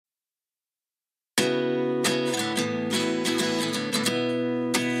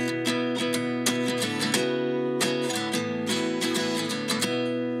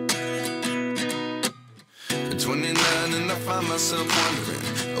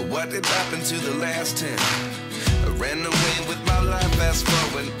what did happen to the last 10? I ran away with my life, fast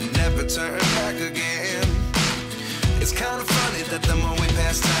forward, never turn back again. It's kind of funny that the more we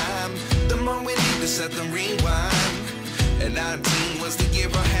pass time, the more we need to set the rewind. And 19 was the year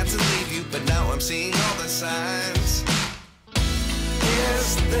I had to leave you, but now I'm seeing all the signs.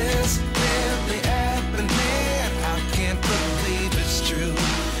 Is this really happening? I can't believe it's true.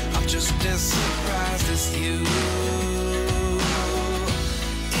 I'm just as surprised as you.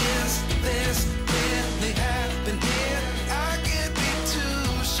 Is this really happening? I can't be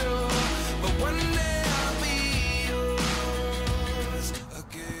too sure, but one day I'll be yours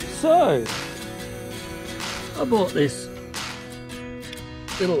again. So, I bought this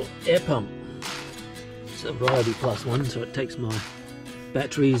little air pump. It's a Ryobi Plus one, so it takes my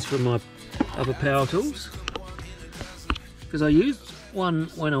batteries from my other power tools. Because I used one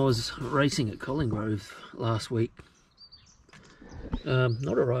when I was racing at Collinggrove last week.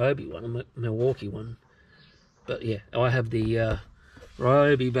 Not a Ryobi one, a Milwaukee one. But yeah, I have the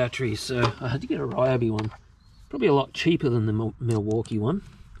Ryobi batteries, so I had to get a Ryobi one. Probably a lot cheaper than the Milwaukee one.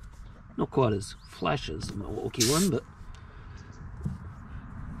 Not quite as flash as the Milwaukee one, but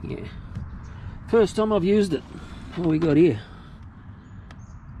yeah. First time I've used it. What we got here?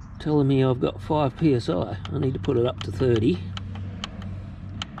 Telling me I've got 5 psi. I need to put it up to 30.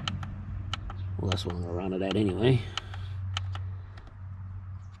 Well, that's what I'm going to run it at anyway.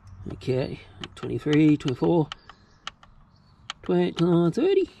 Okay, 23, 24, 28,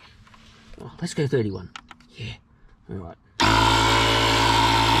 30. Oh, let's go 31. Yeah, alright.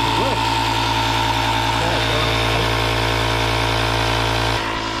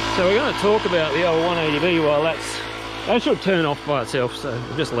 So we're going to talk about the old 180B while that should turn off by itself, so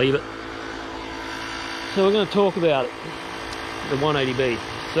we'll just leave it. So we're going to talk about it, the 180B.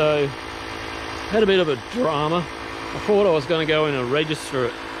 So, had a bit of a drama. I thought I was going to go in and register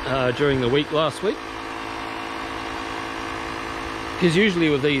it during the week last week. Because usually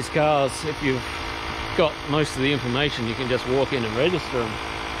with these cars, if you've got most of the information, you can just walk in and register them.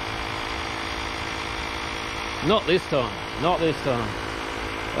 Not this time, not this time.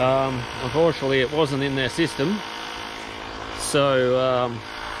 Unfortunately, it wasn't in their system. So,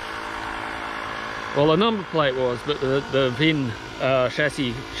 well, the number plate was, but the VIN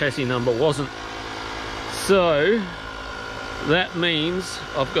chassis number wasn't. So that means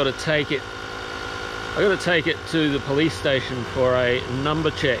I've got to take it. I've got to take it to the police station for a number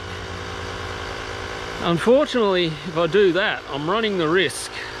check. Unfortunately, if I do that, I'm running the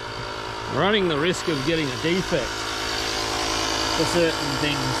risk of getting a defect for certain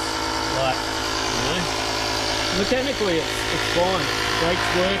things, like, you know. Mechanically, it's fine. Brakes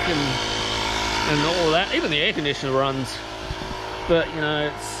work and all of that. Even the air conditioner runs. But, you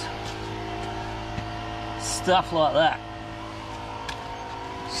know, it's stuff like that.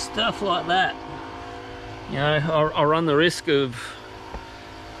 Stuff like that. You know, I run the risk of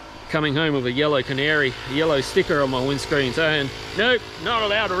coming home with a yellow canary, a yellow sticker on my windscreen saying, nope, not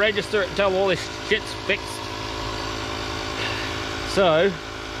allowed to register it until all this shit's fixed. So,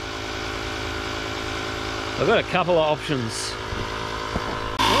 I've got a couple of options.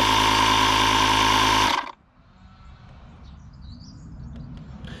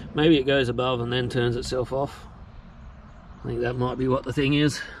 Maybe it goes above and then turns itself off. I think that might be what the thing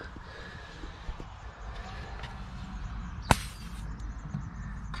is.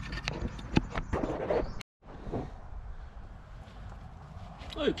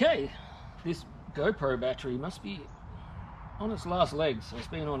 Okay, this GoPro battery must be on its last legs. It's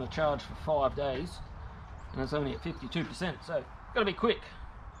been on a charge for 5 days and it's only at 52%, so gotta be quick.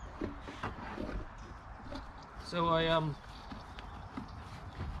 So I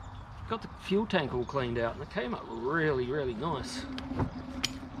got the fuel tank all cleaned out and it came up really nice.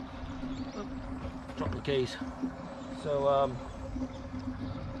 Oh, dropped the keys. So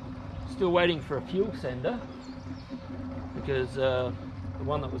still waiting for a fuel sender because the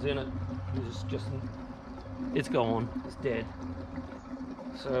one that was in it is just it's gone, it's dead.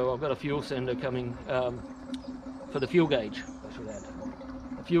 So I've got a fuel sender coming for the fuel gauge, I should add.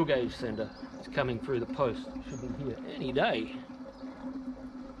 The fuel gauge sender is coming through the post. It should be here any day.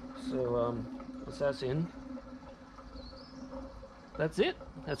 So once that's in, that's it.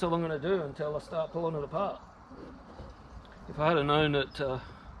 That's all I'm going to do until I start pulling it apart. If I had known that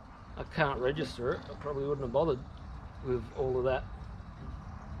I can't register it, I probably wouldn't have bothered with all of that.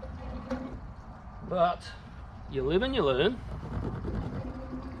 But you live and you learn.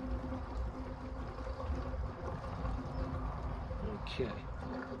 Okay.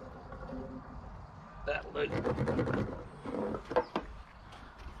 That'll do.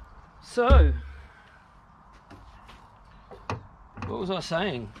 So, oh, was I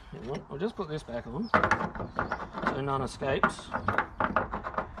saying? I'll just put this back on so none escapes.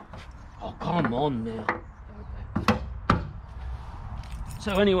 Oh, come on now. Okay.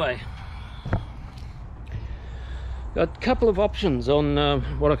 So anyway, got a couple of options on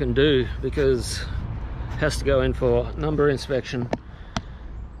what I can do, because it has to go in for number inspection.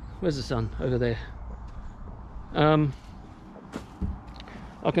 Where's the sun? Over there. I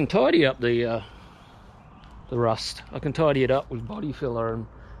can tidy up the rust. I can tidy it up with body filler and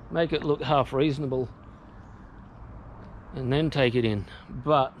make it look half reasonable and then take it in.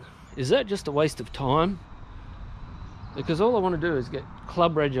 But is that just a waste of time? Because all I want to do is get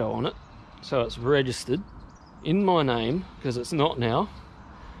club rego on it, so it's registered in my name, because it's not now,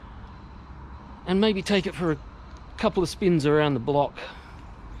 and maybe take it for a couple of spins around the block.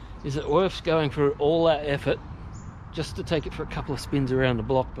 Is it worth going through all that effort just to take it for a couple of spins around the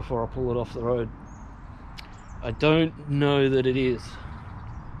block before I pull it off the road? I don't know that it is.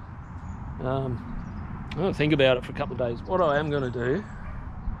 I'm going to think about it for a couple of days. What I am going to do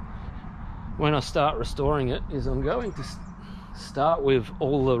when I start restoring it is I'm going to start with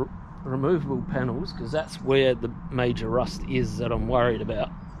all the removable panels, because that's where the major rust is that I'm worried about.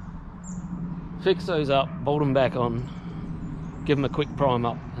 Fix those up, bolt them back on, give them a quick prime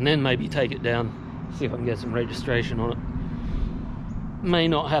up, and then maybe take it down, see if I can get some registration on it. May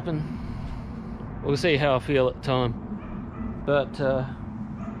not happen. We'll see how I feel at the time. But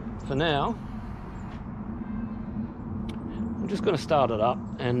for now, I'm just going to start it up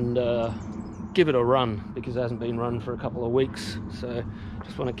and give it a run, because it hasn't been run for a couple of weeks. So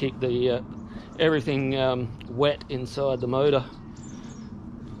just want to keep the everything wet inside the motor.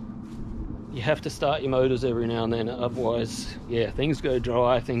 You have to start your motors every now and then, otherwise, yeah, things go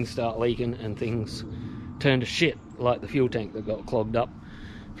dry, things start leaking, and things turn to shit, like the fuel tank that got clogged up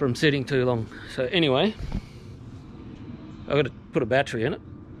from sitting too long. So anyway, I've got to put a battery in it,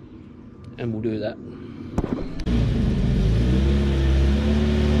 and we'll do that.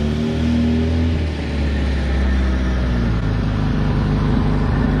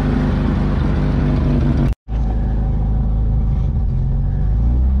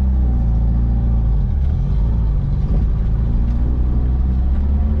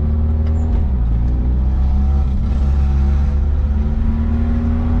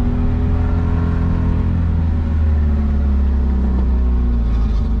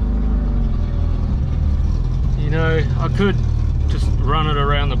 I could just run it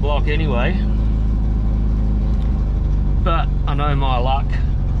around the block anyway, but I know my luck.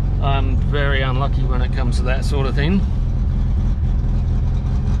 I'm very unlucky when it comes to that sort of thing.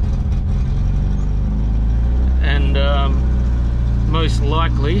 And most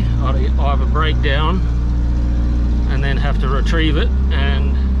likely I'd either break down and then have to retrieve it,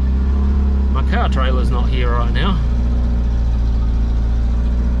 and my car trailer's not here right now.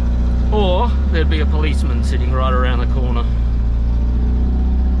 Or there'd be a policeman sitting right around the corner.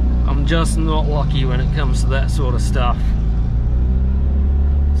 I'm just not lucky when it comes to that sort of stuff.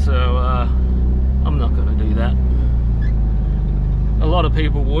 So I'm not going to do that. A lot of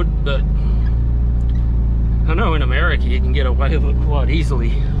people would, but I know in America you can get away with it quite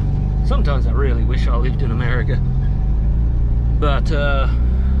easily. Sometimes I really wish I lived in America. But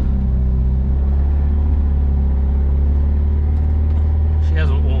she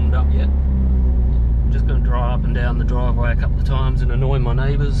hasn't warmed up yet. I'm just going to drive up and down the driveway a couple of times and annoy my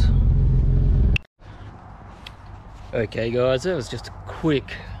neighbours. Okay guys, that was just a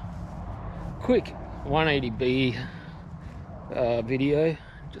quick 180B video,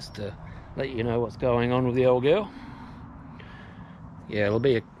 just to let you know what's going on with the old girl. Yeah, it'll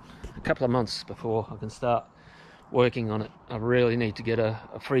be a couple of months before I can start working on it. I really need to get a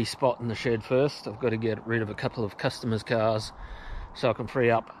free spot in the shed first. I've got to get rid of a couple of customers' cars so I can free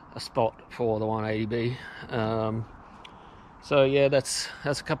up a spot for the 180B. So yeah, that's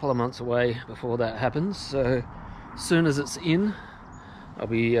a couple of months away before that happens. So as soon as it's in, I'll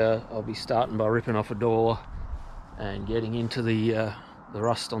be starting by ripping off a door and getting into the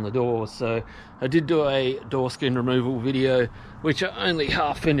rust on the doors. So I did do a door skin removal video, which I only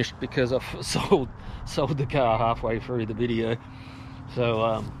half finished because I sold the car halfway through the video.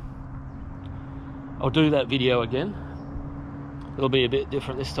 So I'll do that video again. It'll be a bit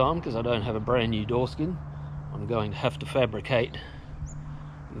different this time because I don't have a brand new door skin. I'm going to have to fabricate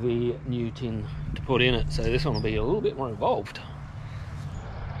the new tin to put in it, so this one will be a little bit more involved.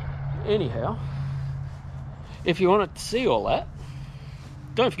 Anyhow, if you wanted to see all that,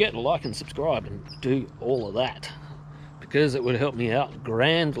 don't forget to like and subscribe and do all of that, because it would help me out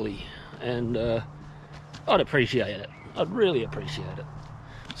grandly, and I'd appreciate it. I'd really appreciate it.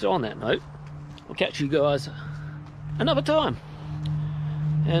 So on that note, I'll catch you guys another time.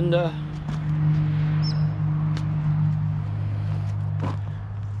 And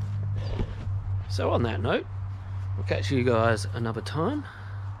so on that note, I'll catch you guys another time,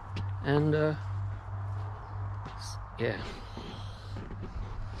 and yeah.